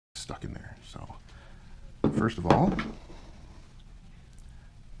stuck in there. So first of all,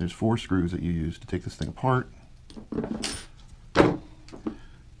 there's 4 screws that you use to take this thing apart.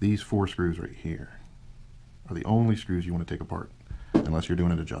 These 4 screws right here are the only screws you want to take apart unless you're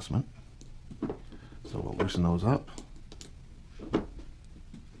doing an adjustment. So we'll loosen those up.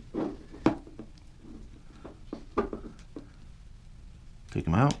 Take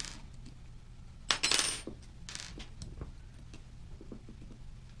them out.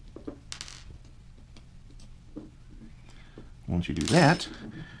 Once you do that,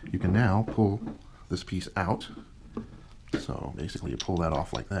 you can now pull this piece out. So basically you pull that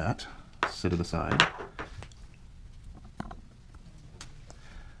off like that, set it aside.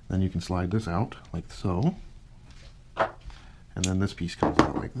 Then you can slide this out like so. And then this piece comes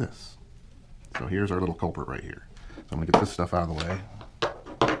out like this. So here's our little culprit right here. So I'm going to get this stuff out of the way.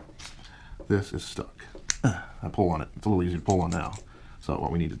 This is stuck. I pull on it. It's a little easier to pull on now. So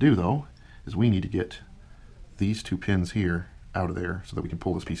what we need to do though is we need to get these 2 pins here out of there so that we can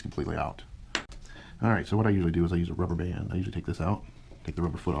pull this piece completely out. Alright, so what I usually do is I use a rubber band. I usually take this out, take the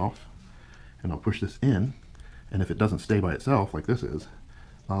rubber foot off, and I'll push this in, and if it doesn't stay by itself like this is,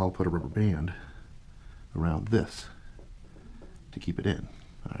 I'll put a rubber band around this to keep it in.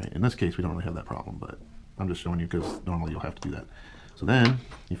 Alright, in this case we don't really have that problem, but I'm just showing you because normally you'll have to do that. So then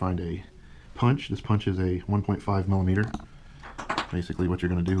you find a punch. This punch is a 1.5 millimeter. Basically what you're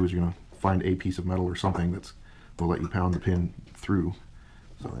going to do is you're going to find a piece of metal or something that's will let you pound the pin through.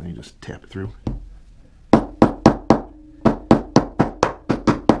 So then you just tap it through.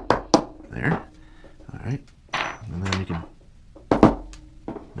 There. Alright. And then you can,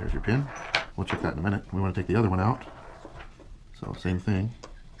 there's your pin. We'll check that in a minute. We want to take the other one out. So same thing.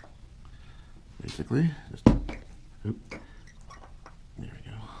 Basically, just, oop. There we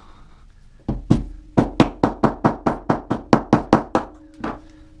go.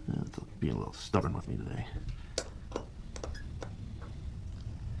 It's being a little stubborn with me today.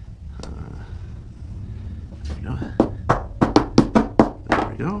 There we go. There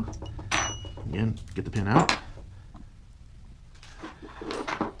we go. Again, get the pin out.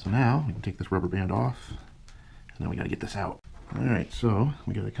 So now we can take this rubber band off, and then we got to get this out. Alright, so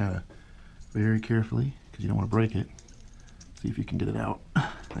we got to kind of very carefully, because you don't want to break it, see if you can get it out.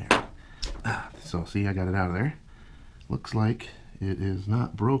 There. So see, I got it out of there. Looks like it is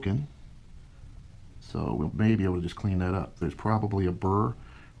not broken, so we may be able to just clean that up. There's probably a burr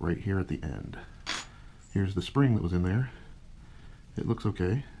right here at the end. Here's the spring that was in there. It looks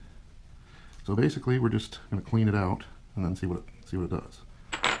okay. So basically we're just going to clean it out and then see what it does.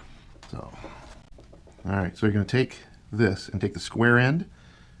 So alright, so you're going to take this and take the square end,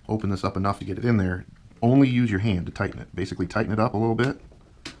 open this up enough to get it in there. Only use your hand to tighten it. Basically tighten it up a little bit.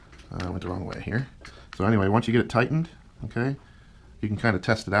 I went the wrong way here. So anyway, once you get it tightened, okay, you can kind of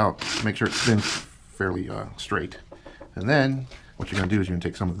test it out, make sure it spins fairly straight. And then what you're going to do is you're going to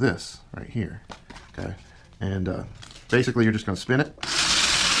take some of this right here, okay, and basically you're just going to spin it,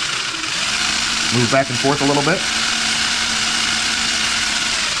 move back and forth a little bit,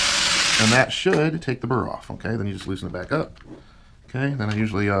 and that should take the burr off. Okay, then you just loosen it back up. Okay, then I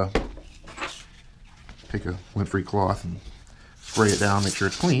usually take a lint-free cloth and spray it down, make sure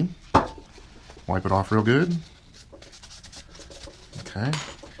it's clean, wipe it off real good. Okay,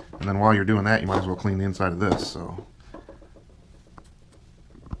 and then while you're doing that, you might as well clean the inside of this. So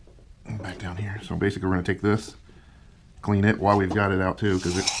back down here. So basically we're going to take this, clean it while we've got it out too,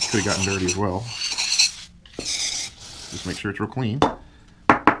 because it could have gotten dirty as well. Just make sure it's real clean.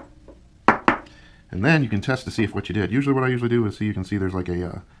 And then you can test to see if what you did. Usually what I usually do is you can see there's like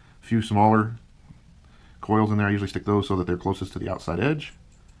a few smaller coils in there. I usually stick those so that they're closest to the outside edge.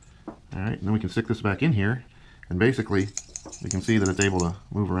 Alright, and then we can stick this back in here, and basically we can see that it's able to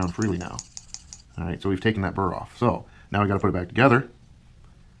move around freely now. Alright, so we've taken that burr off. So now we got to put it back together.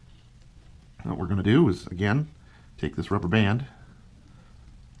 And what we're going to do is, again, take this rubber band,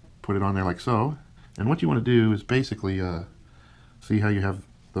 put it on there like so, and what you want to do is basically see how you have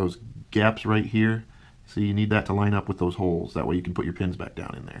those gaps right here. So you need that to line up with those holes. That way you can put your pins back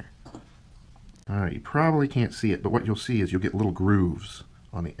down in there. Alright, you probably can't see it, but what you'll see is you'll get little grooves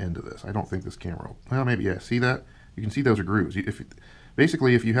on the end of this. I don't think this camera, well maybe, yeah, see that? You can see those are grooves.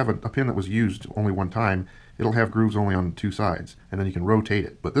 Basically if you have a pin that was used only one time, it'll have grooves only on 2 sides, and then you can rotate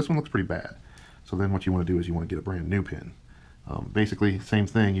it. But this one looks pretty bad. So then what you want to do is you want to get a brand new pin. Basically, same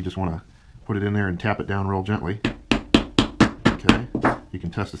thing, you just want to put it in there and tap it down real gently. Okay, you can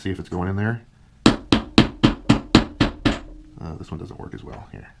test to see if it's going in there. This one doesn't work as well.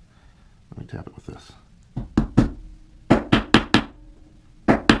 Here, let me tap it with this.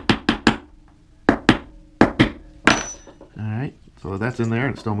 Alright, So that's in there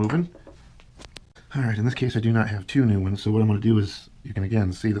and it's still moving. All right, in this case I do not have two new ones, so what I'm going to do is, you can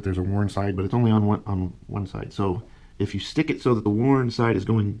again see that there's a worn side, but it's only on one side. So if you stick it so that the worn side is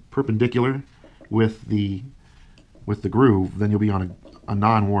going perpendicular with the groove, then you'll be on a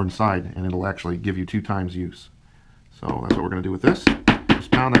non-worn side, and it'll actually give you 2 times use. So that's what we're going to do with this.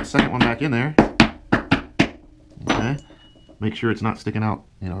 Just pound that second one back in there. Okay. Make sure it's not sticking out.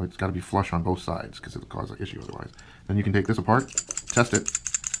 You know, it's got to be flush on both sides because it'll cause an issue otherwise. Then you can take this apart, test it.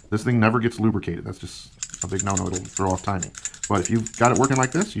 This thing never gets lubricated. That's just a big no-no. It'll throw off timing. But if you've got it working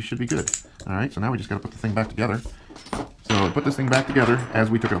like this, you should be good. All right, so now we just got to put the thing back together. So to put this thing back together as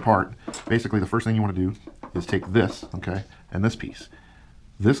we took it apart, basically the first thing you want to do is take this, okay, and this piece.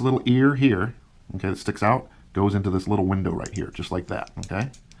 This little ear here, okay, that sticks out, goes into this little window right here, just like that, okay?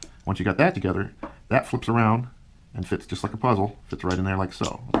 Once you got that together, that flips around and fits just like a puzzle, fits right in there like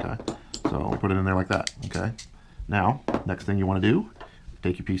so, okay? So we'll put it in there like that, okay? Now, next thing you want to do,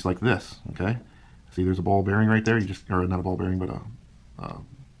 take your piece like this, okay? See, there's a ball bearing right there. You just, or not a ball bearing, but a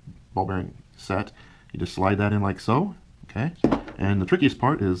ball bearing set. You just slide that in like so, okay? And the trickiest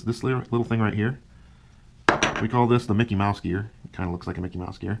part is this little thing right here. We call this the Mickey Mouse gear. It kind of looks like a Mickey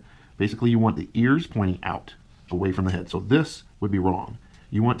Mouse gear. Basically, you want the ears pointing out, away from the head. So this would be wrong.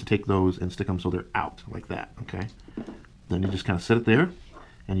 You want to take those and stick them so they're out, like that, okay? Then you just kind of set it there,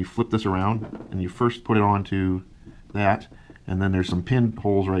 and you flip this around, and you first put it onto that, and then there's some pin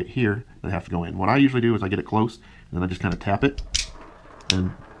holes right here that have to go in. What I usually do is I get it close, and then I just kind of tap it,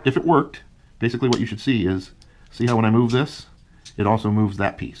 and if it worked, basically what you should see is, see how when I move this, it also moves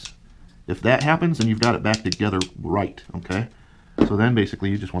that piece. If that happens, then you've got it back together right, okay? So then basically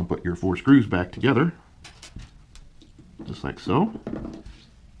you just want to put your 4 screws back together, just like so.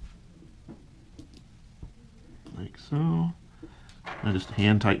 Like so. I just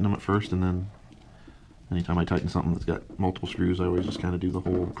hand tighten them at first, and then anytime I tighten something that's got multiple screws, I always just kind of do the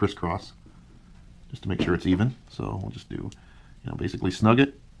whole crisscross just to make sure it's even. So we'll just do, you know, basically snug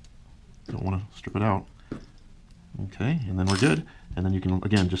it. Don't want to strip it out. Okay, and then we're good. And then you can,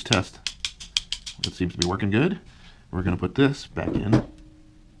 again, just test. It seems to be working good. We're going to put this back in.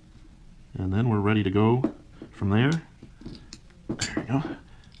 And then we're ready to go from there. There we go.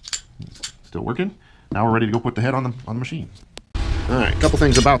 Still working. Now we're ready to go put the head on the machine. Alright, a couple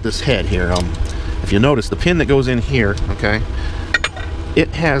things about this head here. If you notice, the pin that goes in here, okay, it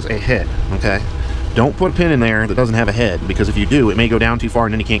has a head, okay? Don't put a pin in there that doesn't have a head, because if you do, it may go down too far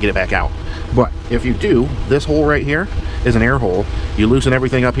and then you can't get it back out. But if you do, this hole right here is an air hole. You loosen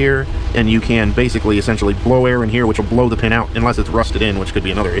everything up here, and you can basically essentially blow air in here, which will blow the pin out, unless it's rusted in, which could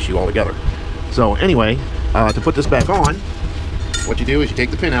be another issue altogether. So anyway, to put this back on, what you do is you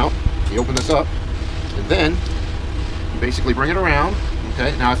take the pin out, you open this up, and then you basically bring it around.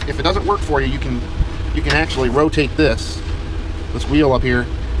 Okay, now if it doesn't work for you, you can actually rotate this wheel up here,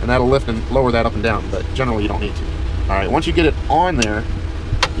 and that'll lift and lower that up and down, but generally you don't need to. Alright, once you get it on there,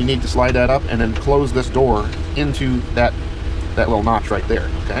 you need to slide that up and then close this door into that little notch right there,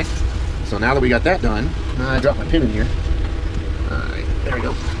 okay? So now that we got that done, I dropped my pin in here. Alright, there we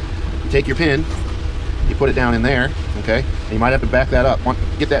go. You take your pin, you put it down in there, okay? And you might have to back that up.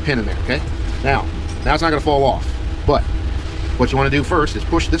 Get that pin in there, okay? Now it's not going to fall off, but what you want to do first is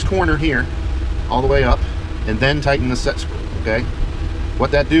push this corner here all the way up, and then tighten the set screw, okay? What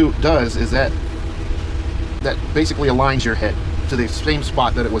that does is that basically aligns your head to the same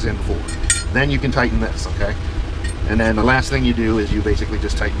spot that it was in before. Then you can tighten this, okay? And then the last thing you do is you basically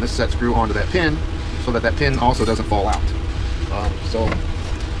just tighten this set screw onto that pin so that pin also doesn't fall out. So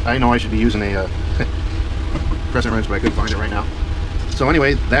I know I should be using a crescent wrench, but I couldn't find it right now. So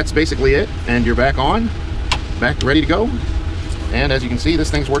anyway, that's basically it, and you're back ready to go. And as you can see,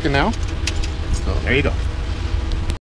 this thing's working now. So there you go.